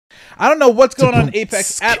I don't know what's going on in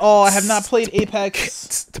Apex at all. I have not played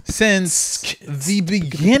Apex since the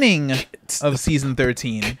beginning of Season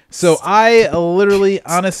 13. So I literally,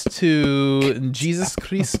 honest to Jesus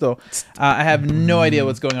Cristo, I have no idea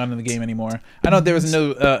what's going on in the game anymore. I know there was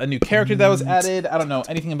a new character that was added. I don't know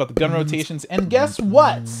anything about the gun rotations. And guess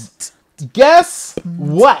what? Guess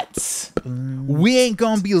what? We ain't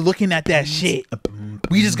gonna be looking at that shit.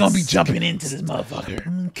 We just gonna be jumping into this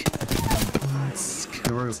motherfucker.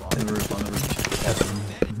 The roof, on the roof, on the roof.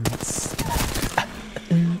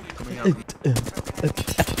 Coming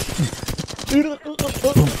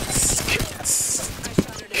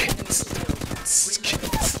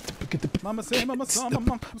out. Mama say, mama say,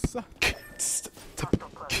 mama say.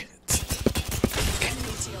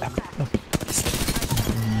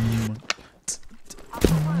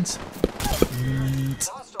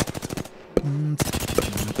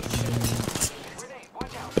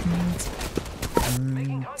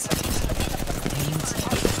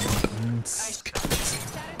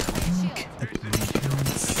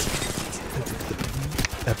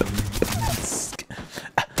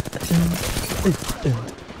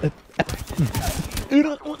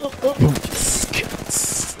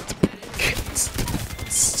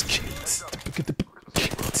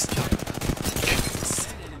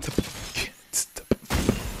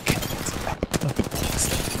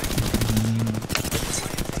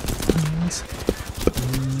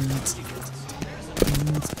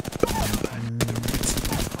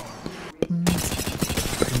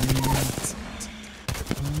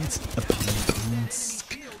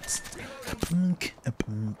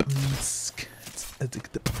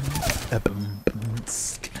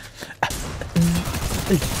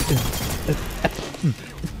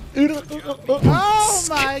 Oh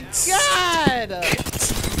my god!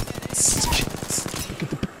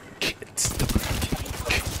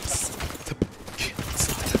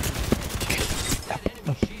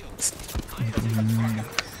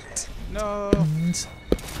 No.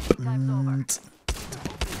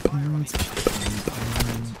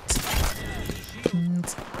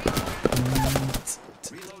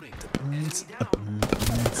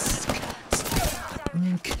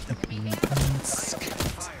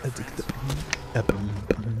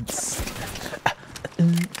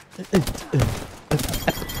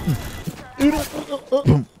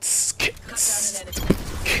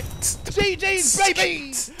 GG's,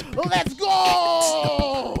 baby! Let's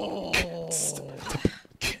go!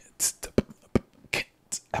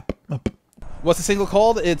 What's the single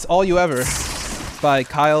called? It's All You Ever by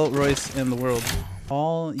Kyle, Royce, and the World.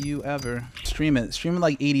 All You Ever. Stream it. Stream it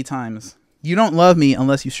like 80 times. You don't love me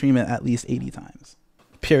unless you stream it at least 80 times.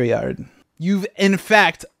 Period. You've, in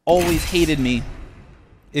fact, always hated me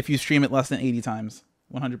if you stream it less than 80 times.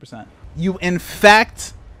 100%. You, in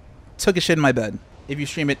fact, took a shit in my bed if you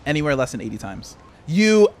stream it anywhere less than 80 times.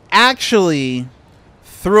 You actually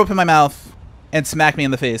threw up in my mouth and smacked me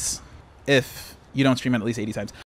in the face if you don't stream it at least 80 times.